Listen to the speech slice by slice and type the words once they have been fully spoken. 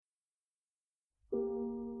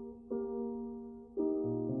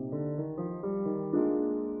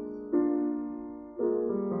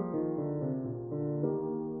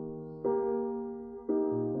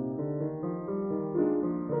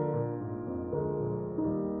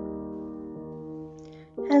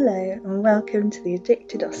Hello and welcome to the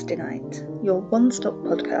Addicted Austenite, your one-stop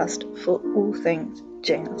podcast for all things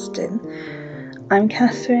Jane Austen. I'm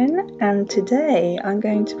Catherine and today I'm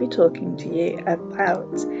going to be talking to you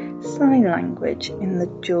about sign language in the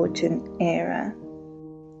Georgian era.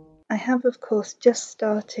 I have of course just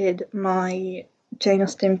started my Jane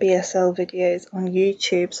Austen BSL videos on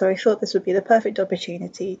YouTube, so I thought this would be the perfect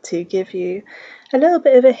opportunity to give you a little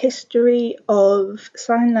bit of a history of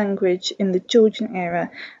sign language in the Georgian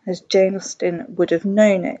era as Jane Austen would have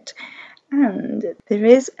known it. And there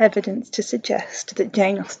is evidence to suggest that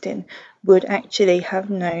Jane Austen would actually have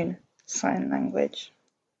known sign language.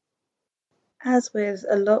 As with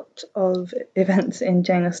a lot of events in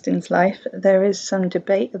Jane Austen's life, there is some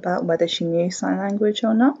debate about whether she knew sign language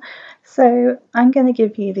or not. So I'm going to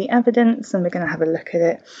give you the evidence and we're going to have a look at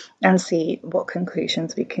it and see what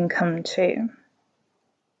conclusions we can come to.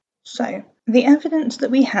 So, the evidence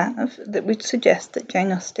that we have that would suggest that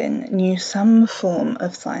Jane Austen knew some form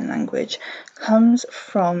of sign language comes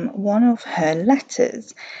from one of her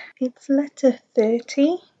letters. It's letter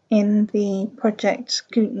 30 in the Project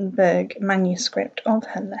Gutenberg manuscript of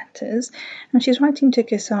her letters, and she's writing to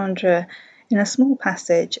Cassandra in a small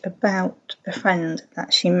passage about a friend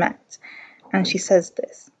that she met, and she says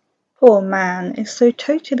this: "Poor man is so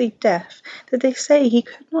totally deaf that they say he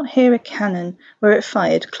could not hear a cannon were it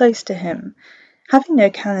fired close to him. Having no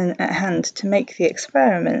cannon at hand to make the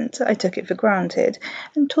experiment, I took it for granted,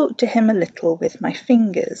 and talked to him a little with my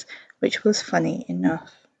fingers, which was funny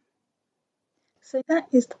enough." So that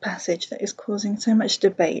is the passage that is causing so much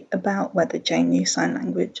debate about whether Jane knew sign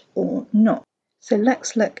language or not. So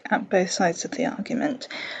let's look at both sides of the argument.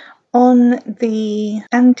 On the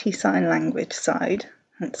anti-sign language side,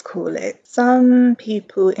 let's call it, some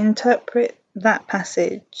people interpret that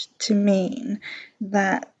passage to mean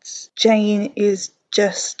that Jane is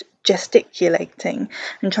just gesticulating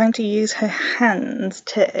and trying to use her hands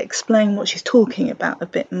to explain what she's talking about a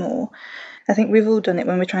bit more. I think we've all done it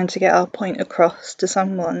when we're trying to get our point across to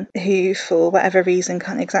someone who, for whatever reason,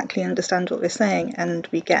 can't exactly understand what we're saying, and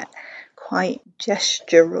we get quite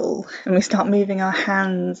gestural and we start moving our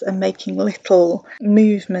hands and making little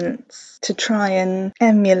movements to try and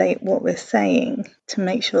emulate what we're saying to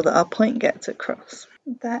make sure that our point gets across.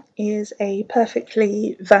 That is a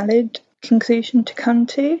perfectly valid conclusion to come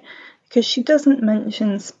to, because she doesn't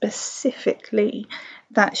mention specifically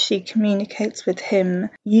that she communicates with him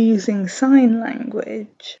using sign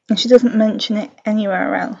language, and she doesn't mention it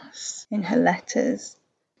anywhere else in her letters.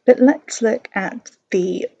 But let's look at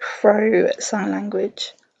the pro-sign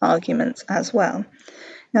language arguments as well.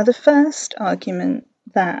 Now, the first argument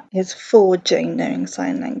that is for Jane knowing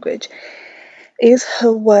sign language is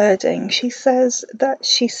her wording. She says that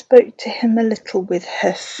she spoke to him a little with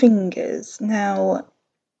her fingers. Now,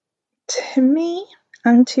 to me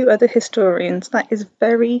and to other historians, that is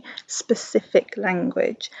very specific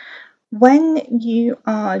language. When you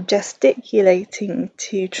are gesticulating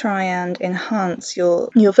to try and enhance your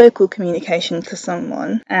vocal communication to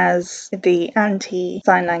someone, as the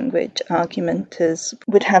anti-sign language argumenters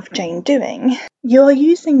would have Jane doing, you are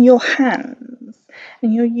using your hands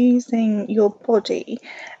and you're using your body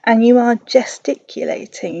and you are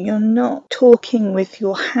gesticulating. You're not talking with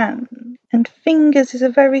your hands. And fingers is a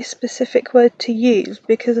very specific word to use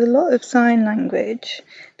because a lot of sign language,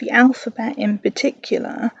 the alphabet in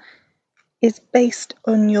particular, is based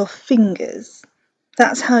on your fingers.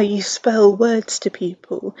 That's how you spell words to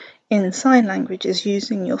people in sign language, is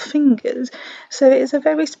using your fingers. So it is a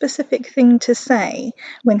very specific thing to say,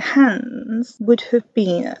 when hands would have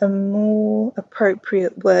been a more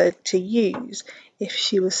appropriate word to use if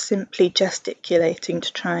she was simply gesticulating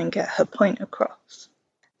to try and get her point across.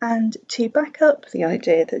 And to back up the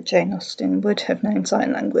idea that Jane Austen would have known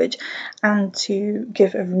sign language, and to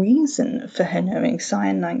give a reason for her knowing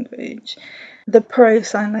sign language, the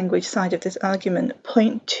pro-sign language side of this argument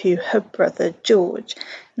point to her brother George.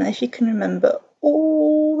 Now, if you can remember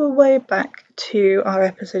all the way back to our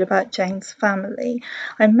episode about Jane's family,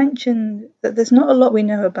 I mentioned that there's not a lot we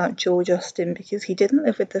know about George Austen because he didn't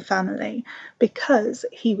live with the family because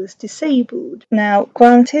he was disabled. Now,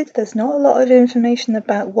 granted, there's not a lot of information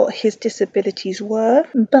about what his disabilities were,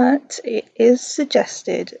 but it is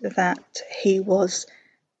suggested that he was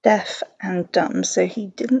deaf and dumb, so he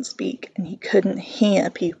didn't speak and he couldn't hear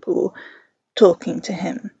people talking to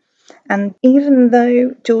him. And even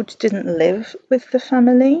though George didn't live with the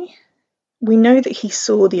family, we know that he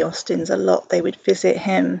saw the Austens a lot. They would visit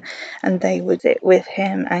him and they would sit with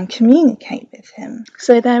him and communicate with him.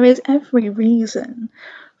 So there is every reason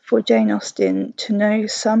for Jane Austen to know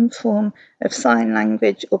some form of sign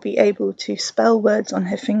language or be able to spell words on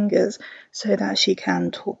her fingers so that she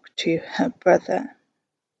can talk to her brother.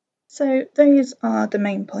 So those are the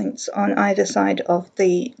main points on either side of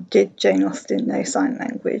the did Jane Austen know sign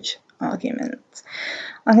language argument.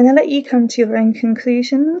 I'm going to let you come to your own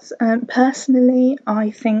conclusions. Personally,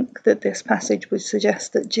 I think that this passage would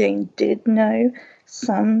suggest that Jane did know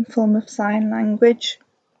some form of sign language,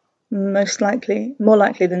 more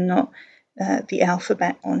likely than not, the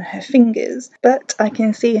alphabet on her fingers, but I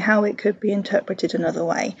can see how it could be interpreted another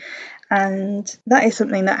way. And that is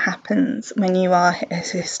something that happens when you are a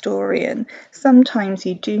historian. Sometimes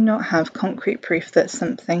you do not have concrete proof that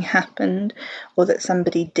something happened, or that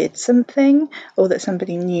somebody did something, or that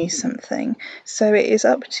somebody knew something. So it is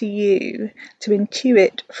up to you to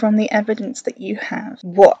intuit from the evidence that you have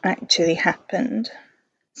what actually happened.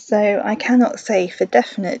 So I cannot say for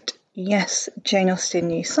definite, yes, Jane Austen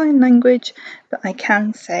knew sign language, but I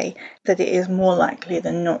can say that it is more likely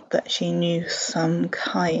than not that she knew some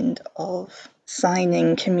kind of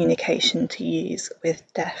signing communication to use with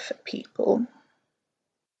deaf people.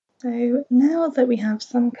 So now that we have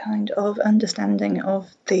some kind of understanding of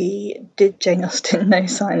the did Jane Austen know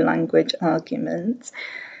sign language argument,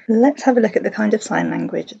 let's have a look at the kind of sign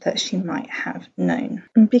language that she might have known.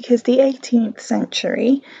 Because the 18th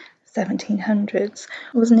century, 1700s,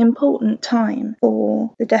 was an important time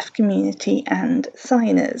for the deaf community and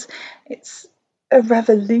signers. It's a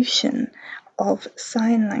revolution of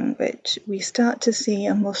sign language. We start to see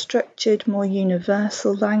a more structured, more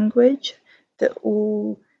universal language that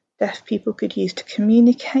all deaf people could use to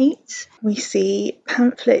communicate. We see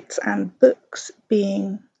pamphlets and books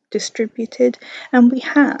being distributed, and we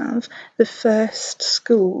have the first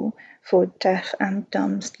school for deaf and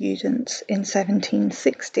dumb students in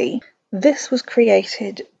 1760. This was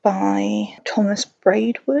created by Thomas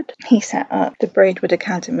Braidwood. He set up the Braidwood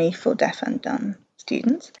Academy for deaf and dumb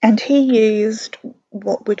students, and he used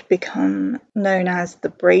what would become known as the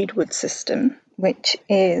Braidwood system, which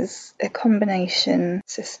is a combination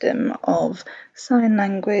system of sign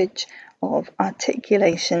language, of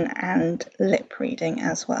articulation and lip reading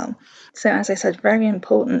as well. So as I said, very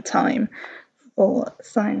important time for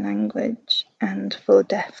sign language and for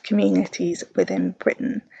deaf communities within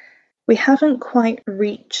Britain. We haven't quite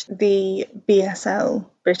reached the BSL,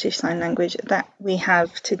 British Sign Language, that we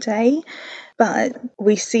have today, but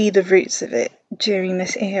we see the roots of it during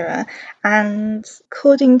this era. And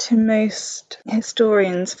according to most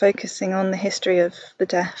historians focusing on the history of the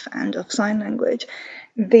deaf and of sign language,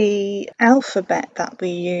 the alphabet that we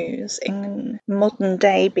use in modern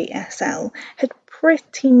day BSL had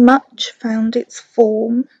pretty much found its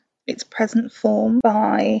present form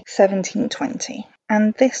by 1720.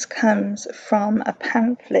 And this comes from a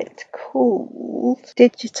pamphlet called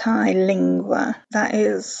Digitae Lingua. That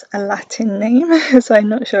is a Latin name, so I'm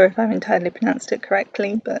not sure if I've entirely pronounced it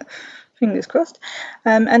correctly, but fingers crossed.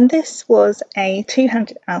 And this was a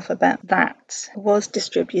two-handed alphabet that was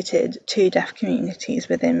distributed to deaf communities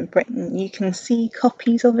within Britain. You can see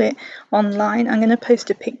copies of it online. I'm going to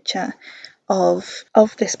post a picture of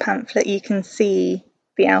this pamphlet. You can see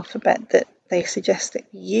the alphabet that they suggest that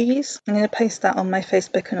you use. I'm going to post that on my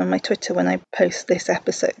Facebook and on my Twitter when I post this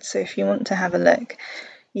episode. So if you want to have a look,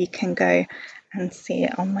 you can go and see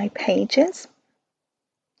it on my pages.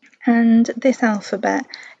 And this alphabet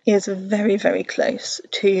is very, very close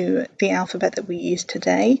to the alphabet that we use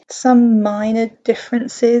today. Some minor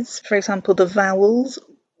differences, for example, the vowels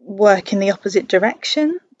work in the opposite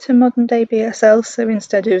direction to modern day BSL. So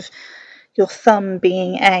instead of your thumb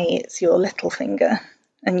being A, it's your little finger,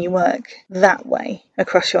 and you work that way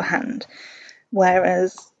across your hand.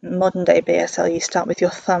 Whereas modern day BSL, you start with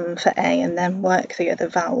your thumb for A and then work the other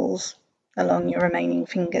vowels along your remaining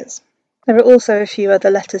fingers. There are also a few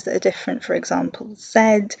other letters that are different. For example,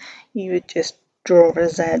 Z, you would just draw a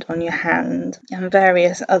Z on your hand, and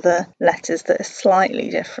various other letters that are slightly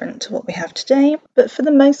different to what we have today. But for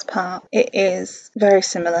the most part, it is very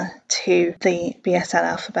similar to the BSL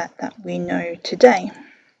alphabet that we know today.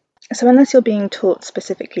 So unless you're being taught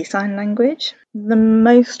specifically sign language, the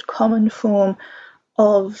most common form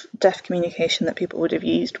of deaf communication that people would have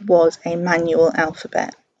used was a manual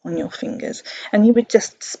alphabet on your fingers, and you would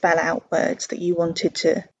just spell out words that you wanted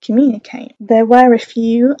to communicate. There were a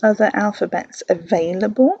few other alphabets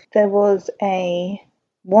available. There was a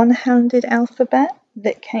one-handed alphabet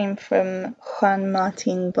that came from Juan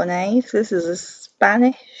Martín Bonet. So this is a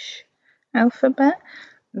Spanish alphabet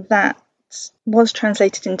that was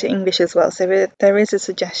translated into English as well. So there is a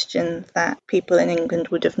suggestion that people in England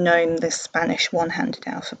would have known this Spanish one-handed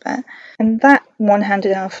alphabet. And that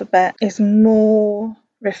one-handed alphabet is more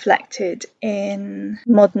reflected in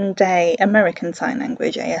modern day American Sign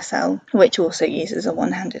Language, ASL, which also uses a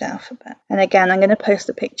one-handed alphabet. And again, I'm going to post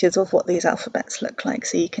the pictures of what these alphabets look like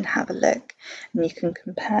so you can have a look and you can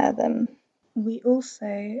compare them. We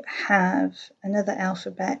also have another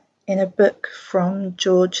alphabet in a book from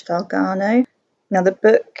George Dalgarno. Now the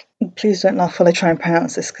book, please don't laugh while I try and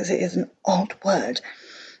pronounce this because it is an odd word.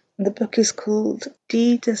 The book is called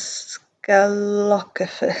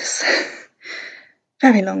Didascalocaphus.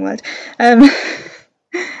 Very long word.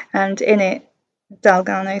 And in it,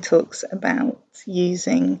 Dalgarno talks about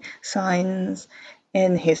using signs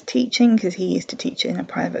in his teaching, because he used to teach in a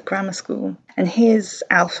private grammar school. And his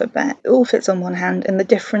alphabet all fits on one hand, and the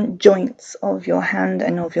different joints of your hand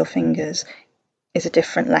and of your fingers is a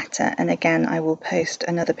different letter. And again, I will post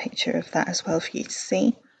another picture of that as well for you to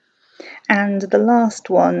see. And the last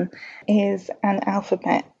one is an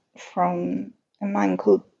alphabet from a man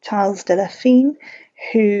called Charles de la Fine,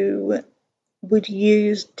 who would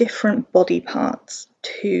use different body parts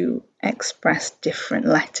to express different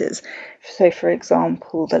letters. So, for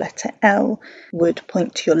example, the letter L would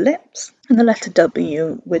point to your lips, and the letter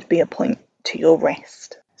W would be a point to your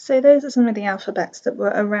wrist. So those are some of the alphabets that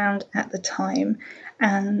were around at the time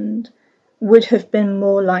and would have been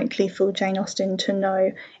more likely for Jane Austen to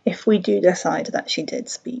know if we do decide that she did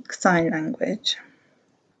speak sign language.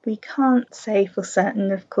 We can't say for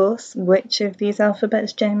certain, of course, which of these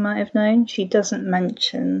alphabets Jane might have known. She doesn't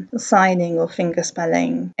mention signing or finger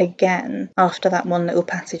spelling again after that one little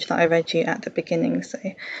passage that I read you at the beginning, so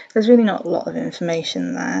there's really not a lot of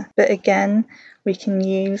information there. But again, we can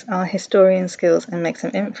use our historian skills and make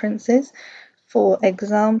some inferences. For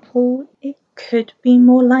example, it could be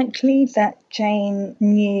more likely that Jane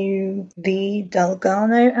knew the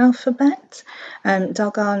Dalgarno alphabet.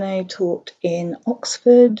 Dalgarno taught in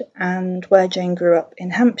Oxford, and where Jane grew up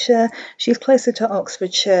in Hampshire, she's closer to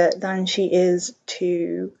Oxfordshire than she is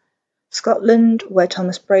to Scotland, where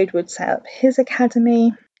Thomas Braidwood set up his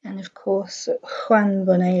academy. And of course, Juan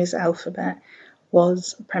Bonnet's alphabet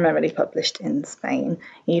was primarily published in Spain,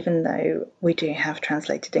 even though we do have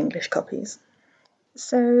translated English copies.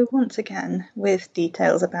 So once again, with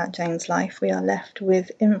details about Jane's life, we are left with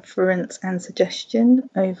inference and suggestion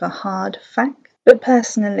over hard fact. But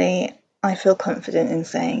personally, I feel confident in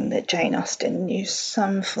saying that Jane Austen knew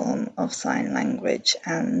some form of sign language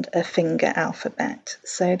and a finger alphabet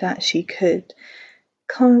so that she could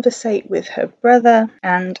conversate with her brother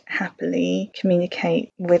and happily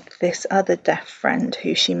communicate with this other deaf friend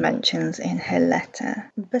who she mentions in her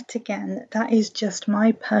letter. But again, that is just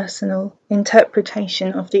my personal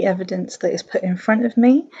interpretation of the evidence that is put in front of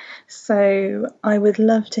me, so I would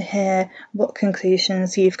love to hear what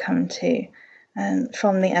conclusions you've come to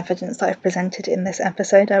from the evidence that I've presented in this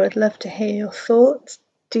episode. I would love to hear your thoughts.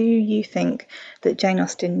 Do you think that Jane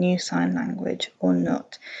Austen knew sign language or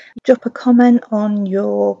not? Drop a comment on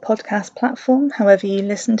your podcast platform, however you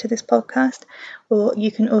listen to this podcast, or you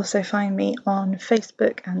can also find me on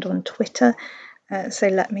Facebook and on Twitter, so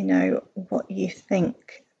let me know what you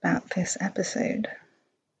think about this episode.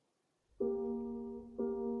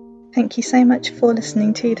 Thank you so much for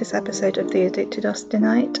listening to this episode of The Addicted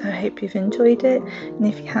Austenite. I hope you've enjoyed it, and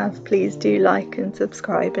if you have, please do like and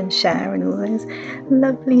subscribe and share and all those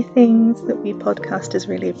lovely things that we podcasters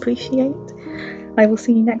really appreciate. I will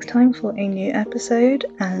see you next time for a new episode,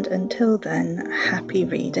 and until then, happy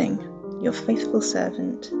reading. Your faithful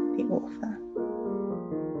servant, the author.